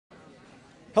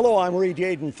Hello, I'm Reed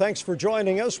Yaden. Thanks for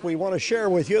joining us. We want to share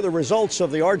with you the results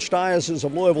of the Archdiocese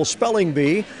of Louisville Spelling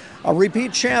Bee. A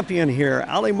repeat champion here,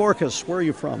 Allie Morcus. Where are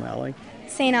you from, Allie?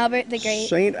 St. Albert the Great.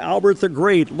 St. Albert the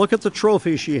Great. Look at the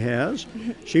trophy she has.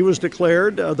 She was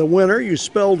declared the winner. You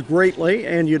spelled greatly,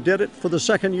 and you did it for the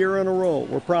second year in a row.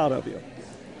 We're proud of you.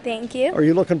 Thank you. Are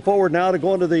you looking forward now to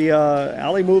going to the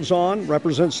Allie moves on,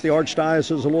 represents the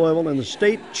Archdiocese of Louisville in the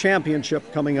state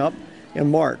championship coming up in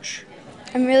March?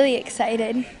 I'm really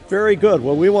excited. Very good.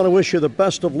 Well, we want to wish you the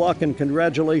best of luck and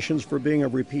congratulations for being a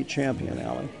repeat champion,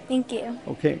 Allie. Thank you.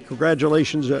 Okay,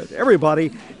 congratulations to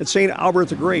everybody at St. Albert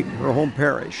the Great, her home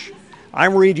parish.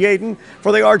 I'm Reed Yaden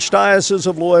for the Archdiocese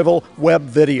of Louisville Web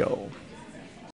Video.